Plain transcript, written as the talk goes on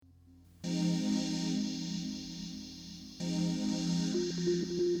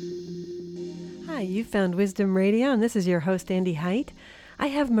You found Wisdom Radio, and this is your host, Andy Height. I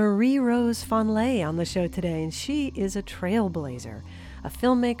have Marie Rose Fonlay on the show today, and she is a trailblazer, a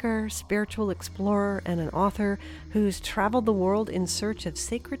filmmaker, spiritual explorer, and an author who's traveled the world in search of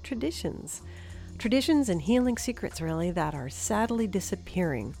sacred traditions. Traditions and healing secrets, really, that are sadly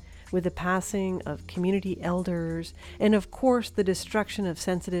disappearing with the passing of community elders and, of course, the destruction of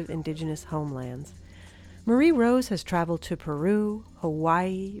sensitive indigenous homelands. Marie Rose has traveled to Peru,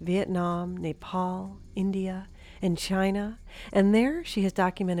 Hawaii, Vietnam, Nepal, India, and China, and there she has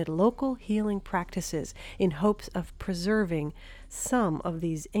documented local healing practices in hopes of preserving some of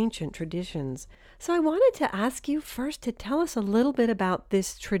these ancient traditions. So I wanted to ask you first to tell us a little bit about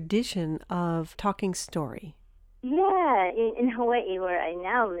this tradition of talking story. Yeah, in Hawaii, where I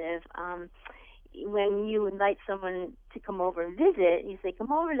now live, when you invite someone to come over and visit, you say,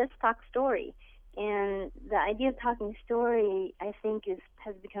 "Come over, let's talk story." And the idea of talking story, I think,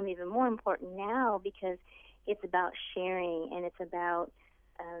 has become even more important now because it's about sharing and it's about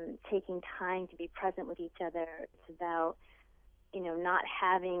taking time to be present with each other. It's about, not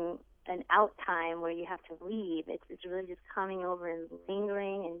having an out time where you have to leave. It's really just coming over and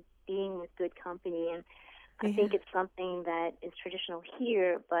lingering and being with good company. And I think it's something that is traditional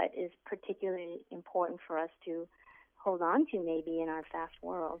here, but is particularly important for us to hold on to maybe in our fast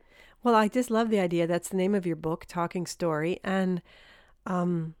world. Well, I just love the idea. That's the name of your book, Talking Story. And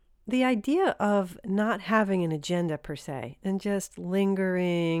the idea of not having an agenda per se and just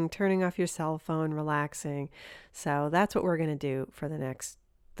lingering, turning off your cell phone, relaxing. So that's what we're going to do for the next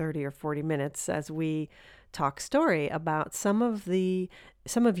 30 or 40 minutes as we talk story about some of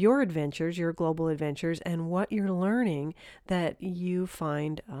your adventures, your global adventures, and what you're learning that you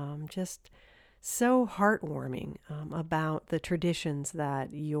find just so heartwarming about the traditions that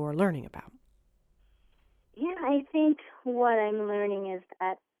you're learning about. Yeah, I think what I'm learning is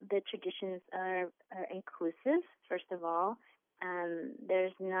that the traditions are inclusive, first of all.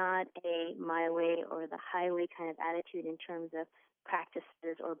 There's not a my way or the highway kind of attitude in terms of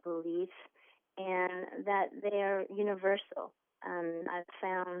practices or beliefs, and that they're universal. I've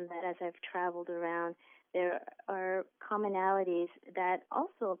found that as I've traveled around, there are commonalities that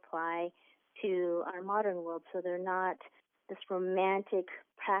also apply to our modern world. So they're not this romantic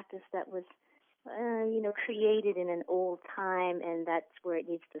practice that was, created in an old time and that's where it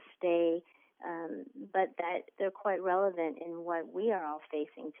needs to stay, but that they're quite relevant in what we are all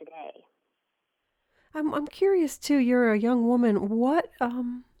facing today. I'm curious too. You're a young woman. What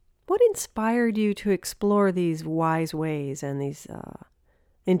inspired you to explore these wise ways and these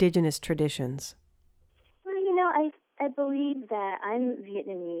indigenous traditions? Well, I believe that I'm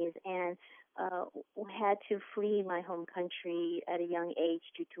Vietnamese and had to flee my home country at a young age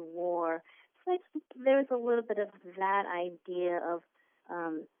due to war. So there's a little bit of that idea of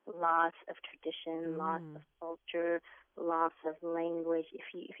loss of tradition, loss of culture, loss of language,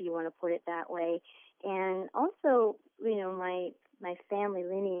 if you want to put it that way. And also, my family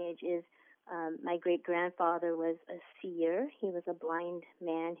lineage is my great grandfather was a seer. He was a blind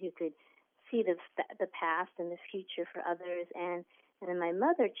man who could see the past and the future for others, and then my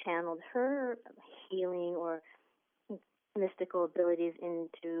mother channeled her healing or mystical abilities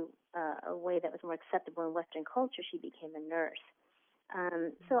into a way that was more acceptable in Western culture. She became a nurse.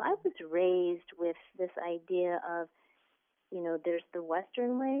 So I was raised with this idea of, there's the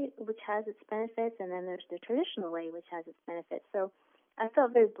Western way, which has its benefits, and then there's the traditional way, which has its benefits. So I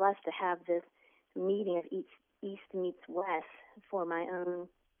felt very blessed to have this meeting of East meets West for my own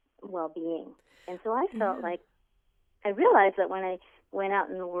well-being. And so I felt like I realized that when I went out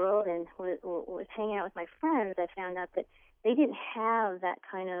in the world and was hanging out with my friends, I found out that they didn't have that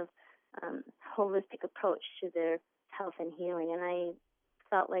kind of holistic approach to their health and healing. And I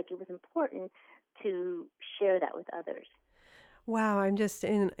felt like it was important to share that with others. Wow, I'm just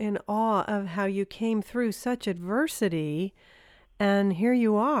in awe of how you came through such adversity, and here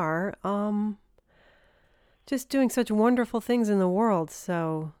you are, just doing such wonderful things in the world.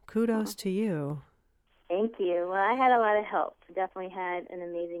 So kudos to you. Thank you. Well, I had a lot of help. Definitely had an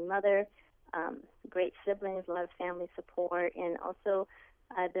amazing mother, great siblings, a lot of family support, and also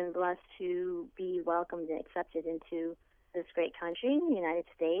I've been blessed to be welcomed and accepted into this great country, the United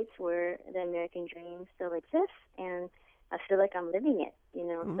States, where the American dream still exists, and I feel like I'm living it,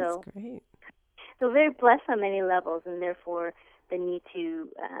 That's great. So very blessed on many levels, and therefore the need to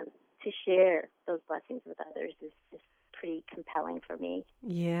share those blessings with others is pretty compelling for me.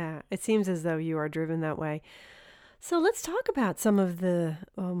 Yeah, it seems as though you are driven that way. So let's talk about some of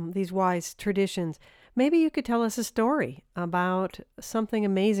these wise traditions. Maybe you could tell us a story about something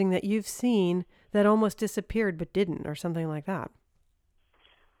amazing that you've seen that almost disappeared but didn't, or something like that.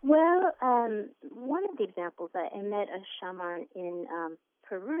 Well, one of the examples, I met a shaman in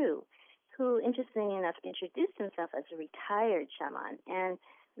Peru who, interestingly enough, introduced himself as a retired shaman and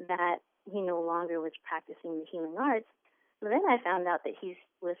that he no longer was practicing the healing arts. But then I found out that he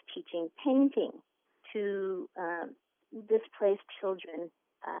was teaching painting to displaced children,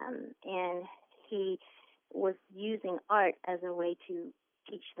 and he was using art as a way to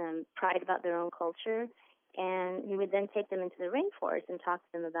teach them pride about their own culture, and he would then take them into the rainforest and talk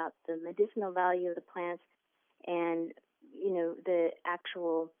to them about the medicinal value of the plants and the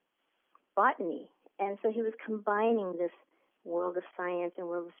actual botany. And so he was combining this world of science and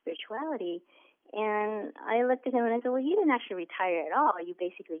world of spirituality. And I looked at him and I said, well, you didn't actually retire at all. You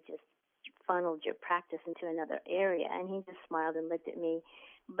basically just funneled your practice into another area. And he just smiled and looked at me.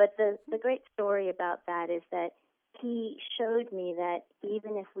 But the great story about that is that he showed me that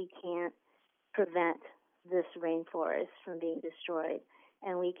even if we can't prevent this rainforest from being destroyed,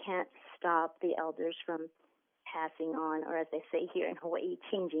 and we can't stop the elders from passing on, or as they say here in Hawaii,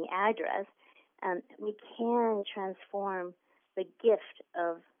 changing address, we can transform the gift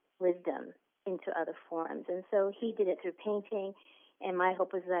of wisdom into other forms. And so he did it through painting, and my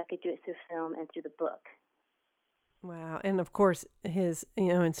hope was that I could do it through film and through the book. Wow. And of course, his,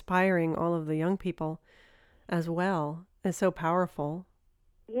 inspiring all of the young people as well is so powerful.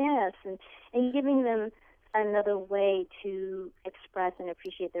 Yes, and giving them another way to express and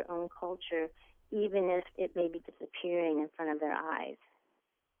appreciate their own culture, even if it may be disappearing in front of their eyes.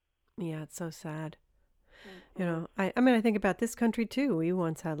 Yeah, it's so sad. Mm-hmm. I mean, I think about this country too. We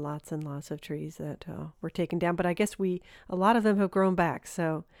once had lots and lots of trees that were taken down, but I guess a lot of them have grown back.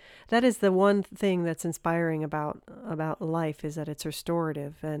 So that is the one thing that's inspiring about life is that it's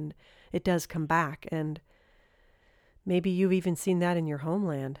restorative and it does come back. And maybe you've even seen that in your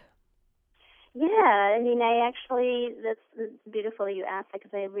homeland. Yeah, I mean, that's beautiful you asked that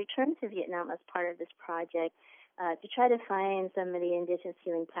because I returned to Vietnam as part of this project to try to find some of the indigenous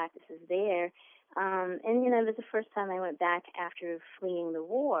healing practices there. And, it was the first time I went back after fleeing the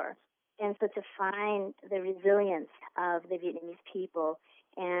war. And so to find the resilience of the Vietnamese people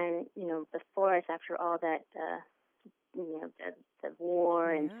and, the forest after all that, the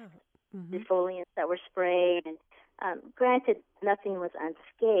war and Yeah. Hmm. defoliants that were sprayed. And granted, nothing was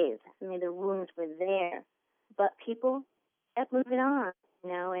unscathed. I mean, the wounds were there, but people kept moving on,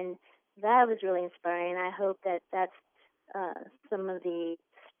 and that was really inspiring. I hope that that's some of the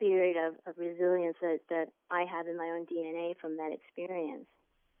spirit of resilience that I have in my own DNA from that experience.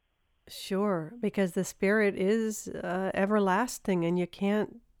 Sure, because the spirit is everlasting and you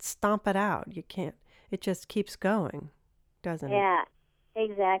can't stomp it out. You can't. It just keeps going, doesn't it? Yeah,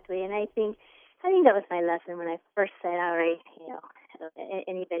 exactly. And I think that was my lesson when I first said, all right,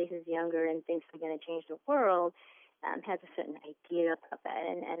 anybody who's younger and thinks they're going to change the world has a certain idea about that,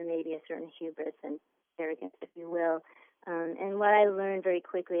 and maybe a certain hubris and arrogance, if you will. And what I learned very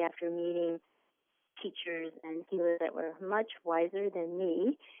quickly after meeting teachers and healers that were much wiser than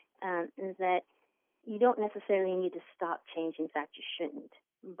me is that you don't necessarily need to stop changing. In fact, you shouldn't.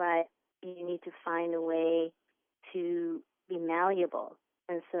 But you need to find a way to be malleable.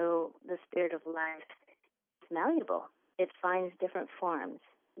 And so the spirit of life is malleable. It finds different forms.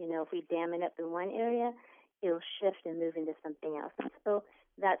 If we dam it up in one area, it'll shift and move into something else. So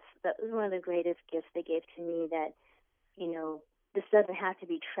that was one of the greatest gifts they gave to me, that, this doesn't have to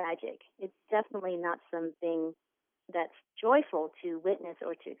be tragic. It's definitely not something that's joyful to witness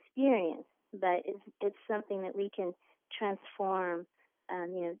or to experience, but it's something that we can transform,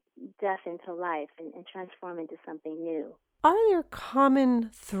 death into life and transform into something new. Are there common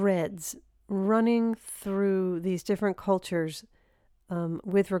threads running through these different cultures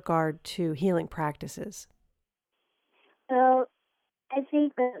with regard to healing practices? So I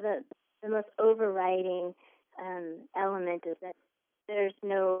think that the most overriding element is that there's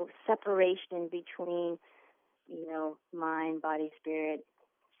no separation between, mind, body, spirit.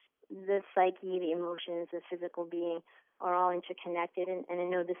 The psyche, the emotions, the physical being are all interconnected. And I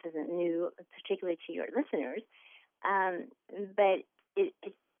know this isn't new, particularly to your listeners, um, but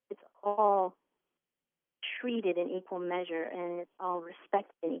it's all treated in equal measure, and it's all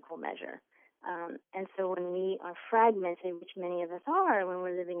respected in equal measure. And so when we are fragmented, which many of us are when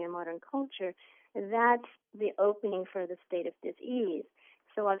we're living in modern culture, that's the opening for the state of disease.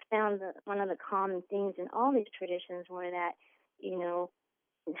 So I've found that one of the common themes in all these traditions were that, you know,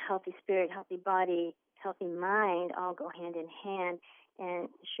 healthy spirit, healthy body, healthy mind all go hand in hand and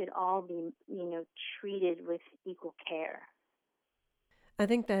should all be, treated with equal care. I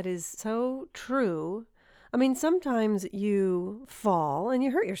think that is so true. I mean, sometimes you fall and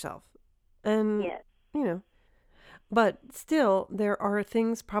you hurt yourself. And, Yes. you know, But still, there are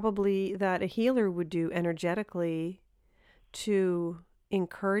things probably that a healer would do energetically to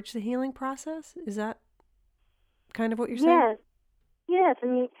encourage the healing process. Is that kind of what you're saying? Yes, yes. I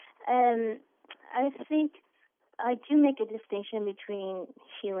mean, um, I think I do make a distinction between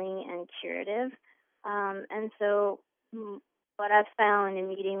healing and curative. And so, what I've found in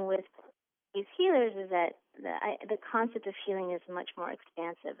meeting with these healers is that the concept of healing is much more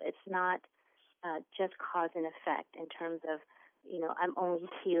expansive. It's not just cause and effect in terms of, I'm only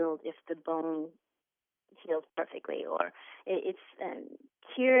healed if the bone heals perfectly, or it's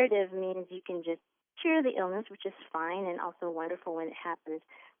curative means you can just cure the illness, which is fine and also wonderful when it happens.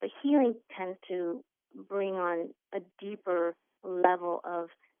 But healing tends to bring on a deeper level of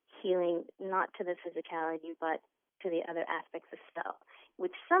healing, not to the physicality, but to the other aspects of self,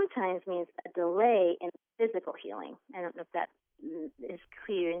 which sometimes means a delay in physical healing. I don't know if that is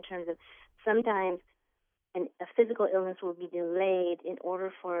clear in terms of sometimes a physical illness will be delayed in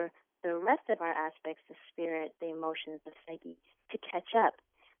order for the rest of our aspects, the spirit, the emotions, the psyche, to catch up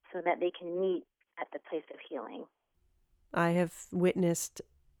so that they can meet at the place of healing. I have witnessed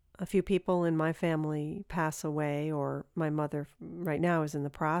a few people in my family pass away, or my mother right now is in the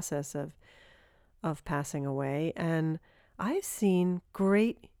process of passing away, and I've seen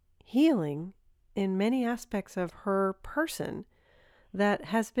great healing in many aspects of her person that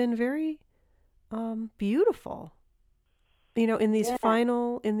has been very beautiful. Yeah, In these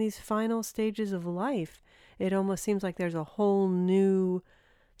final stages of life, it almost seems like there's a whole new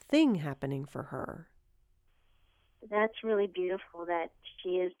thing happening for her. that's really beautiful that she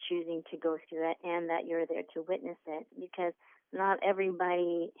is choosing to go through that and that you're there to witness it, because not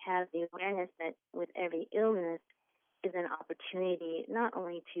everybody has the awareness that with every illness is an opportunity not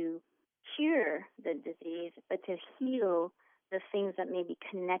only to cure the disease, but to heal the things that may be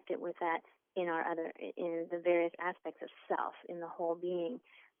connected with that in the various aspects of self, in the whole being.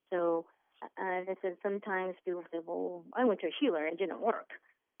 So, as I said, sometimes people say, well, I went to a healer, it didn't work.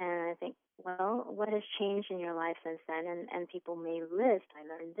 And I think, well, what has changed in your life since then? And people may list, I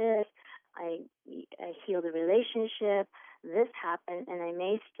learned this, I, I healed a relationship, this happened, and I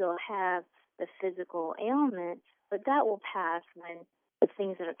may still have the physical ailment, but that will pass when the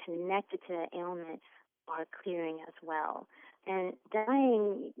things that are connected to that ailment are clearing as well. And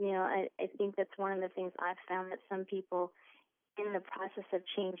dying, I think that's one of the things I've found, that some people in the process of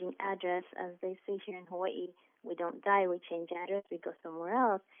changing address, as they say here in Hawaii, we don't die, we change address, we go somewhere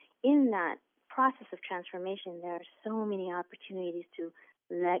else. In that process of transformation, there are so many opportunities to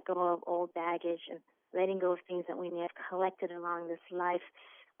let go of old baggage and letting go of things that we may have collected along this life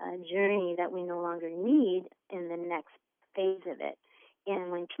journey that we no longer need in the next phase of it.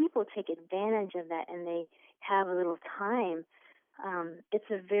 And when people take advantage of that and they have a little time, it's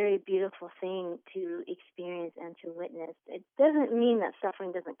a very beautiful thing to experience and to witness. It doesn't mean that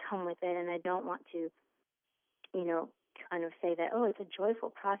suffering doesn't come with it, and I don't want to, you know, kind of say that, oh, it's a joyful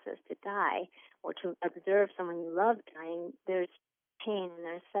process to die or to observe someone you love dying. There's pain and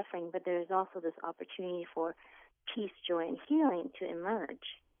there's suffering, but there's also this opportunity for peace, joy, and healing to emerge.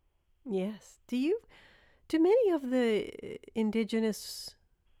 Yes. Do many of the indigenous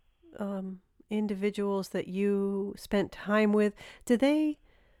um, individuals that you spent time with, do they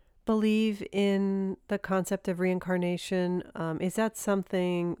believe in the concept of reincarnation? Is that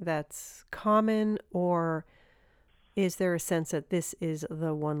something that's common, or is there a sense that this is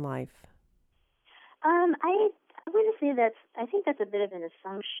the one life? I wouldn't say that's. I think that's a bit of an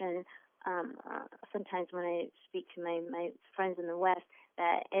assumption. Sometimes when I speak to my friends in the West,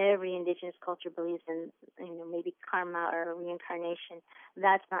 that every indigenous culture believes in, maybe karma or reincarnation.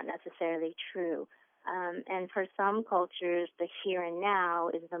 That's not necessarily true. And for some cultures, the here and now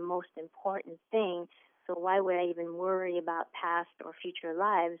is the most important thing. So why would I even worry about past or future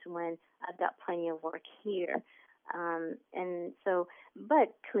lives when I've got plenty of work here? And so,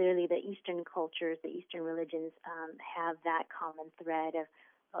 but clearly the Eastern cultures, the Eastern religions have that common thread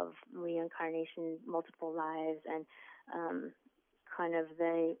of reincarnation, multiple lives, and um, kind of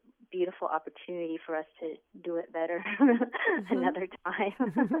the beautiful opportunity for us to do it better another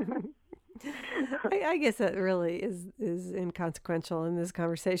time. I guess that really is inconsequential in this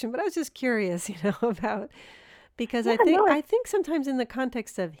conversation, but I was just curious, about because Yeah, no, I think sometimes in the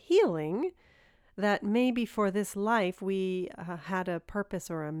context of healing, that maybe for this life we had a purpose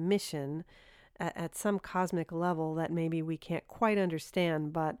or a mission at some cosmic level that maybe we can't quite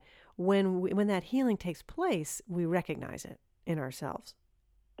understand, but when that healing takes place, we recognize it in ourselves.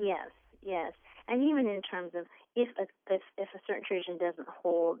 yes, yes, and even in terms of if a certain tradition doesn't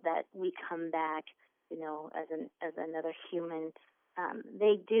hold that we come back, as another human,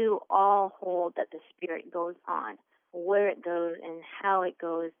 they do all hold that the spirit goes on. where it goes and how it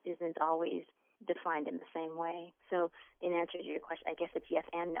goes isn't always defined in the same way. So, in answer to your question, I guess it's yes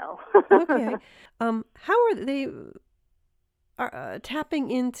and no. Okay. How are they tapping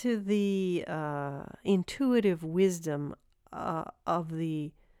into the intuitive wisdom of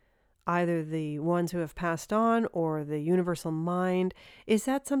the either the ones who have passed on or the universal mind? Is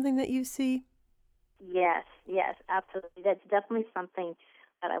that something that you see? Yes, yes, absolutely. That's definitely something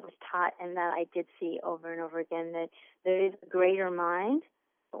that I was taught and that I did see over and over again, that there is a greater mind,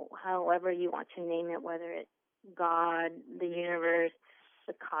 however you want to name it, whether it's God, the universe,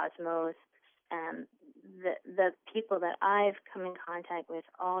 the cosmos. Um, the people that I've come in contact with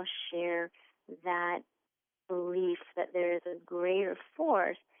all share that belief that there is a greater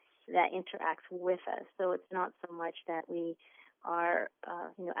force that interacts with us. So it's not so much that we are,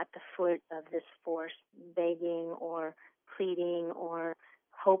 at the foot of this force, begging or pleading or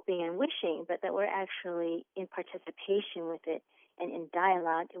hoping and wishing, but that we're actually in participation with it and in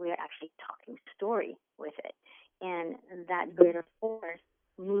dialogue. We are actually talking story with it, and that greater force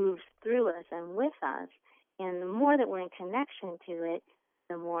moves through us and with us. And the more that we're in connection to it,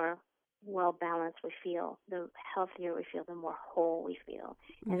 the more well balanced we feel, the healthier we feel, the more whole we feel.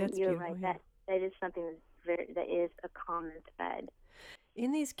 And That's you're beautiful, right, yeah. that is something that is a common thread.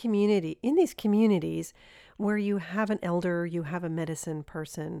 In these communities where you have an elder, you have a medicine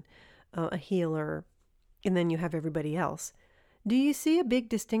person, a healer, and then you have everybody else. Do you see a big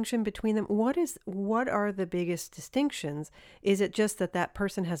distinction between them? What are the biggest distinctions? Is it just that that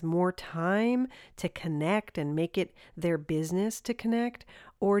person has more time to connect and make it their business to connect,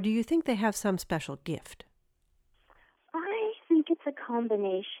 or do you think they have some special gift? I think it's a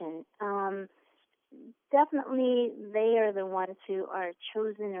combination. Definitely, they are the ones who are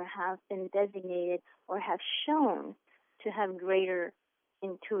chosen or have been designated or have shown to have greater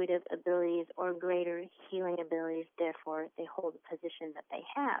intuitive abilities or greater healing abilities. Therefore, they hold the position that they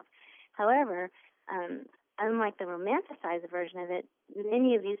have. However, um, unlike the romanticized version of it,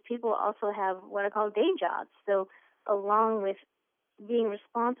 many of these people also have what are called day jobs. So, along with being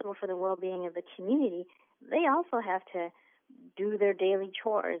responsible for the well-being of the community, they also have to do their daily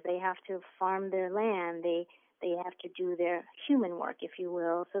chores. They have to farm their land. They have to do their human work, if you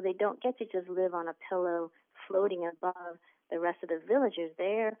will. So they don't get to just live on a pillow floating above the rest of the villagers.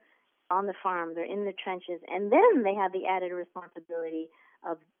 They're on the farm. They're in the trenches, and then they have the added responsibility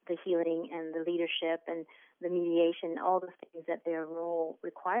of the healing and the leadership and the mediation, all the things that their role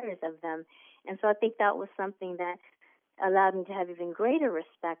requires of them. And so I think that was something that allowed me to have even greater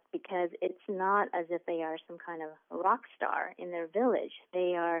respect, because it's not as if they are some kind of rock star in their village.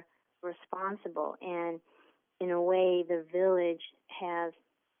 They are responsible, and in a way, the village has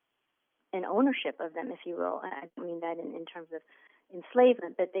an ownership of them, if you will. I don't mean that in terms of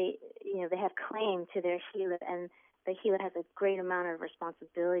enslavement, but they have claim to their healer, and the healer has a great amount of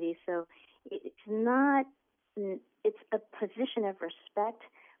responsibility. So it's not, it's a position of respect,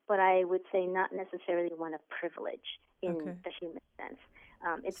 but I would say not necessarily one of privilege in Okay. the human sense.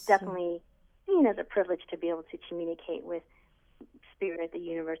 It's So, definitely seen as a privilege to be able to communicate with spirit, the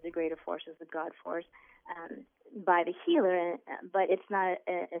universe, the greater forces, the God force, by the healer, but it's not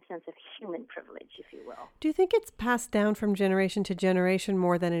a sense of human privilege, if you will. do you think it's passed down from generation to generation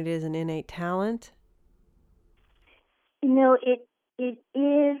more than it is an innate talent? It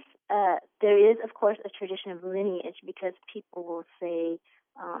is. There is, of course, a tradition of lineage, because people will say,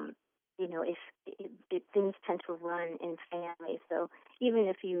 um, if things tend to run in families. So even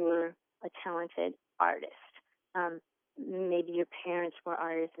if you were a talented artist, um, maybe your parents were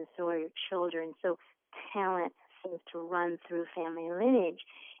artists, and so are your children. So talent seems to run through family lineage,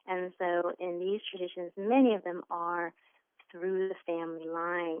 and so in these traditions, many of them are through the family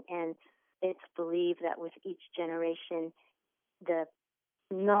line, and it's believed that with each generation, the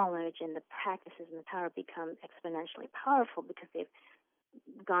knowledge and the practices and the power become exponentially powerful, because they've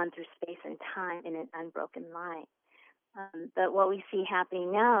gone through space and time in an unbroken line. But what we see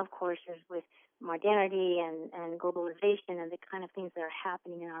happening now, of course, is with modernity and globalization and the kind of things that are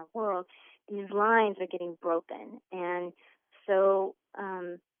happening in our world, these lines are getting broken. And so,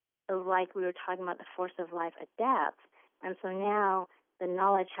 like we were talking about, the force of life adapts. And so now the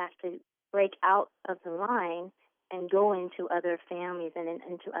knowledge has to break out of the line and go into other families and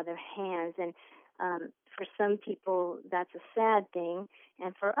into other hands. And for some people, that's a sad thing.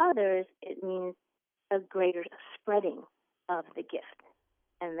 And for others, it means a greater spreading of the gift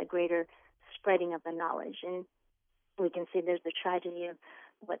and the greater spreading of the knowledge. And we can see there's the tragedy of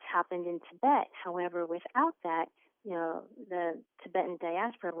what's happened in Tibet. However, without that, the Tibetan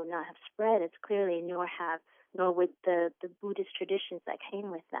diaspora would not have spread as clearly, nor would the Buddhist traditions that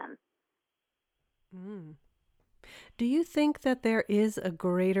came with them. Mm. Do you think that there is a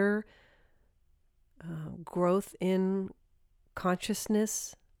greater growth in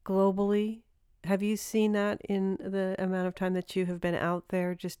consciousness globally? Have you seen that in the amount of time that you have been out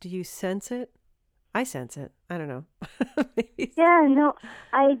there? Just do you sense it? I sense it. I don't know. Maybe. Yeah, no,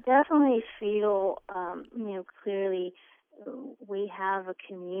 I definitely feel, clearly we have a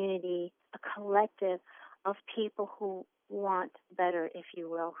community, a collective of people who want better, if you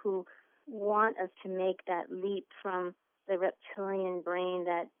will, who want us to make that leap from the reptilian brain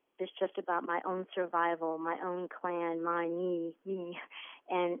that is just about my own survival, my own clan, my me,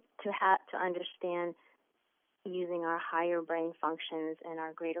 and to understand using our higher brain functions and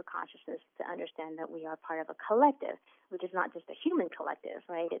our greater consciousness to understand that we are part of a collective, which is not just a human collective,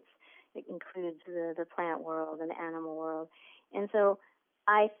 right? It includes the plant world and the animal world. And so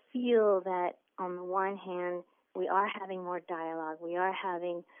I feel that on the one hand, we are having more dialogue. We are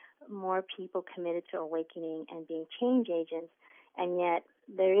having more people committed to awakening and being change agents. And yet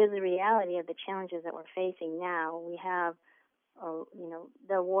there is a reality of the challenges that we're facing now. We have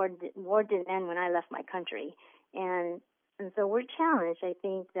the war didn't end when I left my country, and so we're challenged. I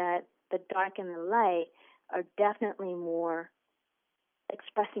think that the dark and the light are definitely more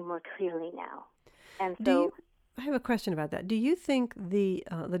expressing more clearly now, and so. I have a question about that. Do you think the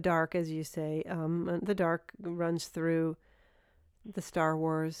dark, as you say, the dark runs through the Star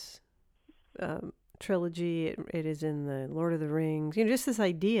Wars trilogy? It is in the Lord of the Rings. Just this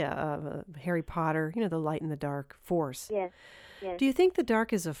idea of Harry Potter. The light and the dark force. Yes. Yes. Do you think the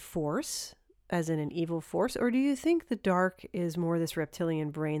dark is a force, as in an evil force, or do you think the dark is more this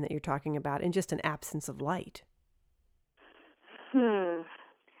reptilian brain that you're talking about and just an absence of light?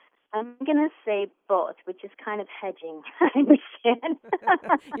 I'm going to say both, which is kind of hedging, I understand.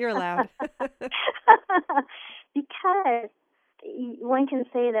 You're allowed. Because one can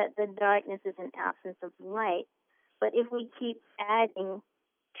say that the darkness is an absence of light, but if we keep adding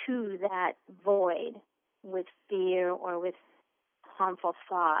to that void with fear or with harmful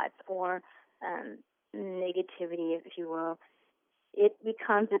thoughts or negativity, if you will, it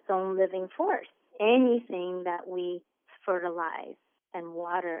becomes its own living force. Anything that we fertilize and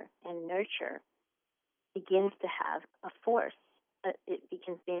water and nurture begins to have a force. It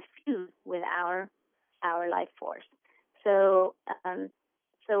begins to be infused with our life force. So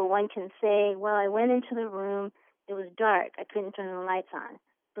one can say, well, I went into the room, it was dark, I couldn't turn the lights on.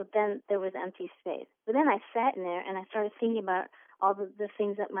 But then there was empty space. But then I sat in there and I started thinking about all the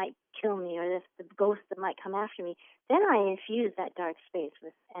things that might kill me or the ghosts that might come after me. Then I infused that dark space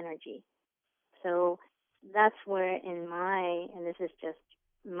with energy. So that's where and this is just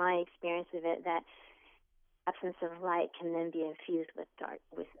my experience of it, that absence of light can then be infused with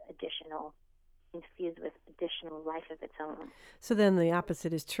additional life of its own. So then the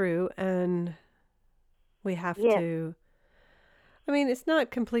opposite is true, and we have to... I mean, it's not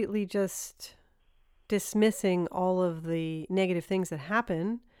completely just dismissing all of the negative things that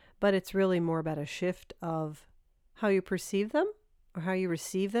happen, but it's really more about a shift of how you perceive them or how you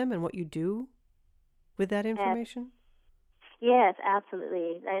receive them and what you do with that information. Yes,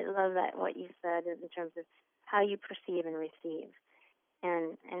 absolutely. I love that, what you said in terms of how you perceive and receive,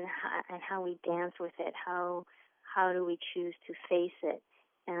 and how we dance with it. How do we choose to face it?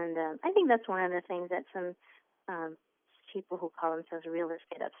 And I think that's one of the things that some people who call themselves realists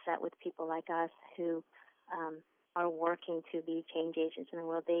get upset with people like us who are working to be change agents in the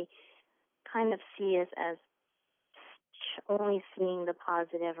world. They kind of see us as only seeing the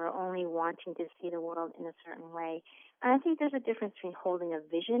positive or only wanting to see the world in a certain way. And I think there's a difference between holding a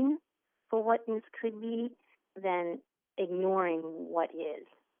vision for what this could be than ignoring what is.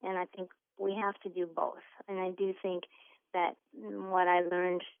 And I think we have to do both. And I do think that what I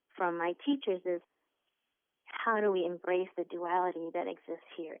learned from my teachers is, how do we embrace the duality that exists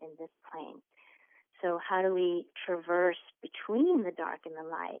here in this plane? So how do we traverse between the dark and the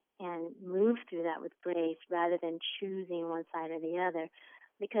light and move through that with grace rather than choosing one side or the other?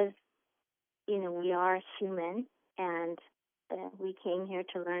 Because, we are human, and we came here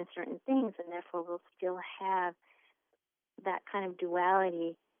to learn certain things, and therefore we'll still have that kind of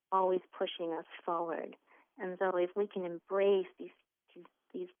duality always pushing us forward. And so if we can embrace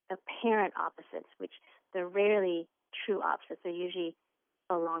these apparent opposites, which they're rarely true opposites, they're usually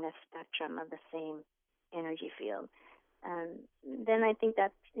along a spectrum of the same energy field, then I think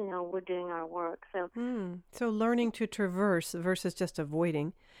that's, we're doing our work. So learning to traverse versus just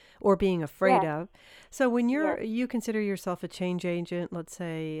avoiding or being afraid of. So when you consider yourself a change agent, let's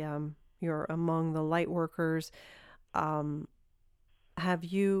say you're among the light workers, have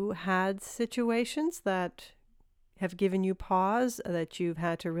you had situations that have given you pause, that you've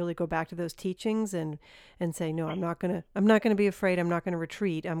had to really go back to those teachings and say, no, I'm not gonna be afraid. I'm not gonna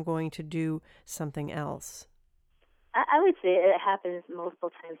retreat. I'm going to do something else. I would say it happens multiple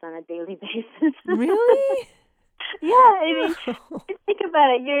times on a daily basis. Really? Yeah, I mean, Oh, just think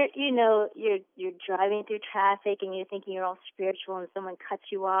about it. You're driving through traffic and you're thinking you're all spiritual, and someone cuts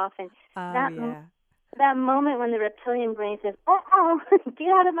you off, and oh that yeah. that moment when the reptilian brain says, "Oh, get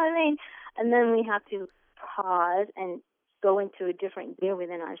out of my lane," and then we have to pause and go into a different gear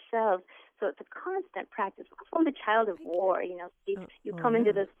within ourselves. So it's a constant practice. I'm a child of war. You Oh come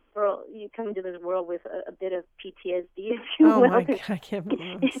into yeah. this world. You come into this world with a bit of PTSD, if you Oh will. my God, I can't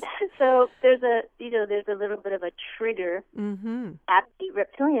believe this. So there's a little bit of a trigger Mm-hmm. at the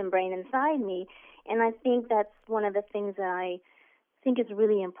reptilian brain inside me, and I think that's one of the things that I think is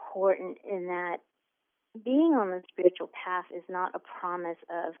really important, in that being on the spiritual path is not a promise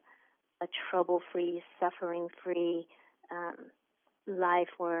of a trouble-free, suffering-free life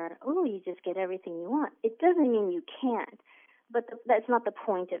where, oh, you just get everything you want. It doesn't mean you can't, but that's not the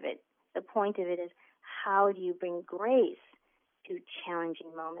point of it. The point of it is, how do you bring grace to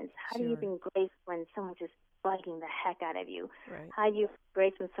challenging moments? How do you Sure. bring grace when someone's just bugging the heck out of you? Right. How do you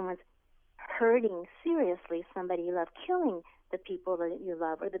grace when someone's hurting seriously somebody you love, killing the people that you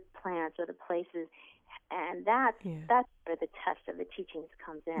love, or the plants, or the places? And that's Yeah. that's where the test of the teachings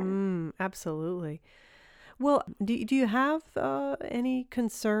comes in. Absolutely. Well, do you have any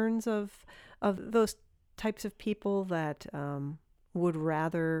concerns of those types of people that would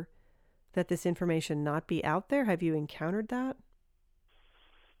rather that this information not be out there? Have you encountered that?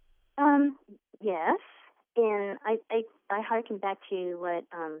 Um, yes, and I harken back to what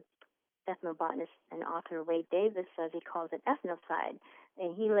ethnobotanist and author Wade Davis says. He calls it ethnocide,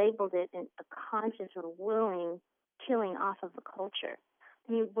 and he labeled it a conscious or willing killing off of a culture.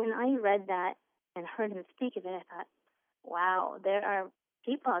 I mean, when I read that and heard him speak of it, I thought, wow, there are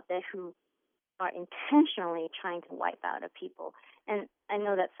people out there who are intentionally trying to wipe out a people. And I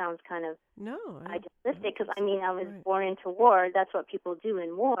know that sounds kind of No, I idealistic, don't because think I so. mean, I was Right. born into war. That's what people do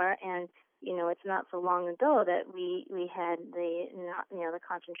in war, and it's not so long ago that we had the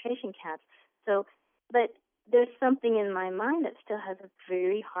concentration camps. So, but there's something in my mind that still has a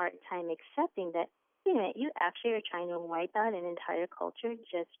very hard time accepting that you actually are trying to wipe out an entire culture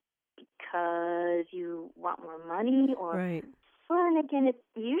just because you want more money, or Right. well, and again, it's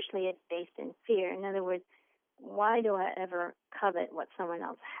based in fear. In other words, why do I ever covet what someone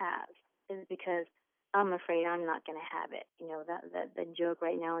else has? Is because I'm afraid I'm not going to have it. That the joke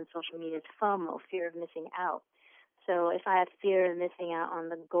right now on social media is FOMO, fear of missing out. So if I have fear of missing out on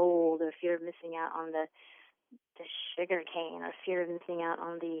the gold, or fear of missing out on the sugar cane, or fear of missing out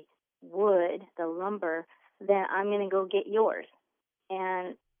on the wood, the lumber, then I'm going to go get yours.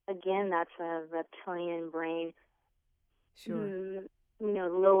 And again, that's a reptilian brain, Sure.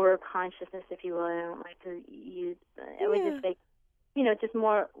 lower consciousness, if you will. I don't like to use. I would just Yeah. say, just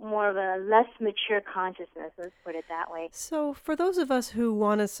more of a less mature consciousness. Let's put it that way. So, for those of us who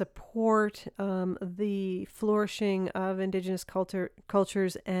want to support the flourishing of indigenous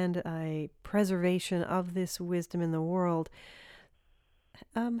cultures and a preservation of this wisdom in the world,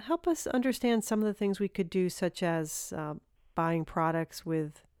 help us understand some of the things we could do, such as buying products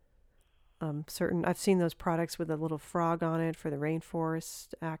with certain. I've seen those products with a little frog on it for the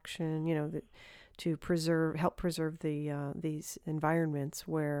rainforest action. To help preserve these environments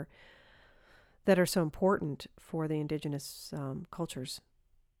that are so important for the indigenous cultures.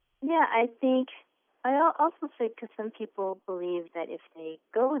 Yeah, I think also say, because some people believe that if they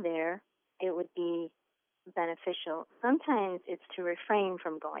go there, it would be beneficial. Sometimes it's to refrain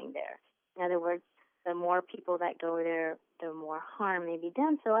from going there. In other words, the more people that go there, the more harm may be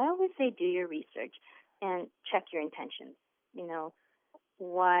done. So I always say, do your research and check your intentions.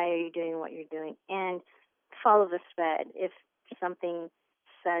 Why are you doing what you're doing? And follow the thread. If something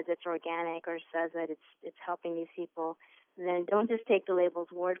says it's organic, or says that it's helping these people, then don't just take the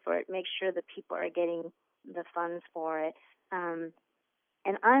label's word for it. Make sure that people are getting the funds for it. And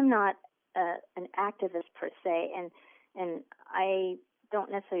I'm not an activist per se, and I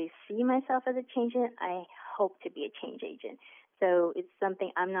don't necessarily see myself as a change agent. I hope to be a change agent. So it's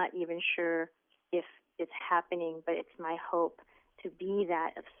something I'm not even sure if it's happening, but it's my hope to be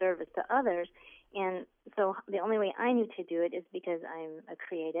that of service to others. And so the only way I need to do it is because I'm a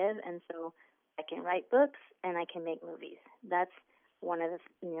creative, and so I can write books and I can make movies. That's one of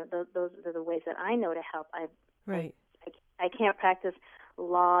those are the ways that I know to help. Right. I can't practice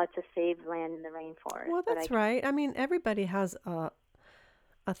law to save land in the rainforest, Well, but I that's right. I mean, everybody has a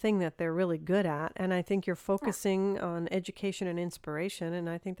thing that they're really good at, and I think you're can. focusing on education and inspiration, and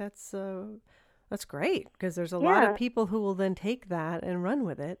I think that's That's great, because there's a lot of Yeah, people who will then take that and run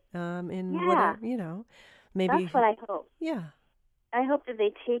with it, in yeah. whatever, That's maybe, what I hope. yeah, I hope that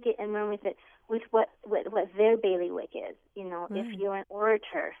they take it and run with it with what their bailiwick is. If right. you're an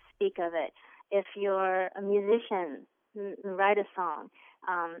orator, speak of it. If you're a musician, write a song.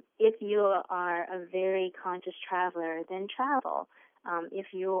 If you are a very conscious traveler, then travel.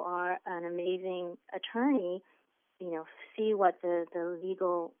 If you are an amazing attorney, see what the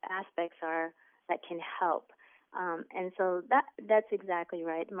legal aspects are that can help. And so that's exactly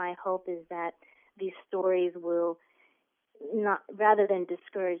right. My hope is that these stories will not rather than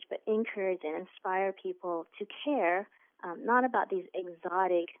discourage, but encourage and inspire people to care, not about these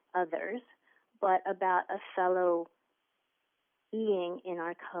exotic others, but about a fellow being in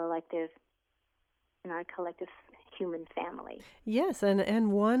our collective human family. Yes,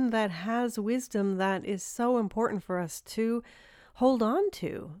 and one that has wisdom that is so important for us to hold on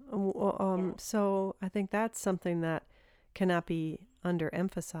to. Yes, So I think that's something that cannot be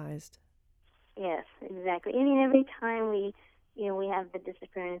underemphasized. yes, exactly. I mean, every time we have the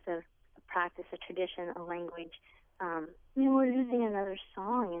disappearance of a practice, a tradition, a language, we're losing another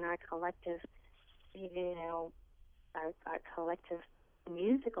song in our collective, our collective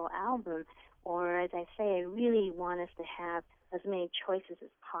musical album, or as I say, I really want us to have as many choices as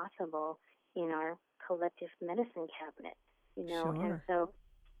possible in our collective medicine cabinet, and Sure. so,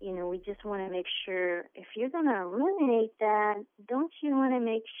 we just want to make sure if you're going to eliminate that, don't you want to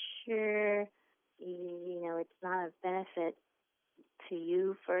make sure, it's not a benefit to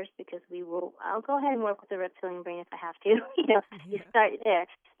you first because I'll go ahead and work with the reptilian brain if I have to. You Yeah. start there.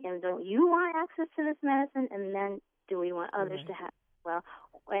 Don't you want access to this medicine? And then do we want others to Right. have? Well,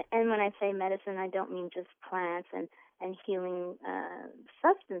 and when I say medicine, I don't mean just plants and healing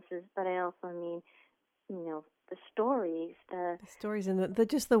substances, but I also mean, the stories, The stories and the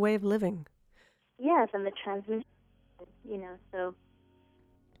just the way of living. yes, and the transmission, so.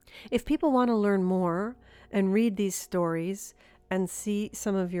 If people want to learn more and read these stories and see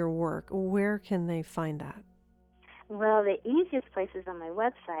some of your work, where can they find that? Well, the easiest place is on my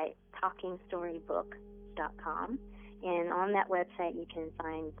website, talkingstorybook.com. And on that website, you can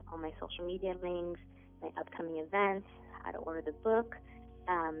find all my social media links, my upcoming events, how to order the book.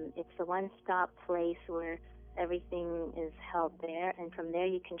 It's a one-stop place where everything is held there. And from there,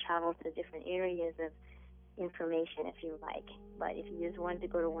 you can travel to different areas of information if you like. But if you just wanted to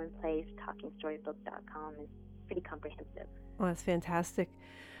go to one place, talkingstorybook.com is pretty comprehensive. Well, that's fantastic.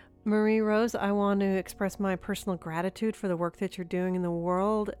 Marie Rose, I want to express my personal gratitude for the work that you're doing in the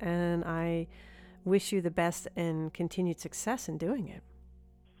world, and I wish you the best and continued success in doing it.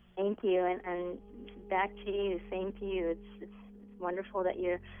 Thank you, and back to you. Same to you. It's wonderful that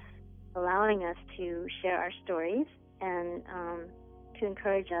you're allowing us to share our stories and to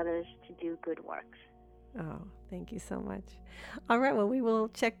encourage others to do good works. Oh, thank you so much. All right, well, we will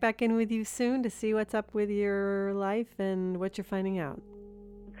check back in with you soon to see what's up with your life and what you're finding out.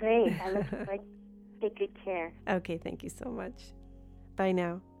 Great. I look forward. Take good care. Okay, thank you so much. Bye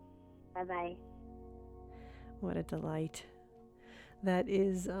now. Bye-bye. What a delight. That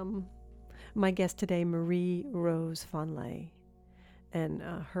is my guest today, Marie Rose Fonlay, and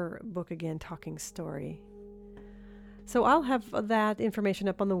her book again, Talking Story. So I'll have that information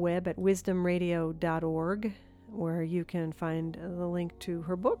up on the web at wisdomradio.org, where you can find the link to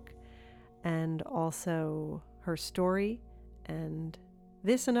her book and also her story and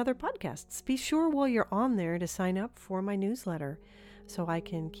this and other podcasts. Be sure while you're on there to sign up for my newsletter so I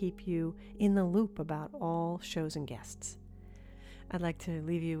can keep you in the loop about all shows and guests. I'd like to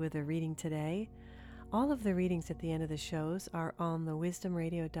leave you with a reading today. All of the readings at the end of the shows are on the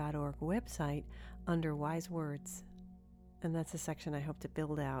wisdomradio.org website under Wise Words. And that's a section I hope to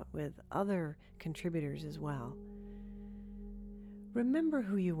build out with other contributors as well. Remember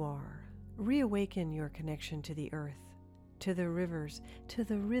who you are. Reawaken your connection to the earth, to the rivers, to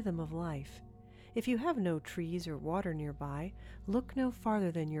the rhythm of life. If you have no trees or water nearby, look no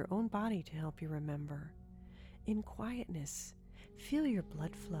farther than your own body to help you remember. In quietness, feel your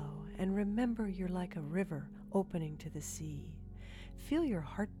blood flow and remember you're like a river opening to the sea. Feel your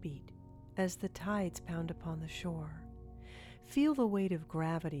heartbeat as the tides pound upon the shore. Feel the weight of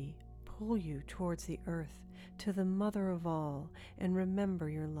gravity pull you towards the earth, to the mother of all, and remember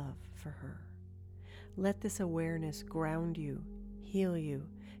your love for her. Let this awareness ground you, heal you,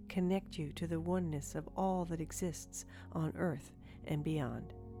 connect you to the oneness of all that exists on earth and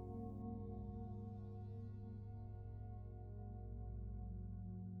beyond.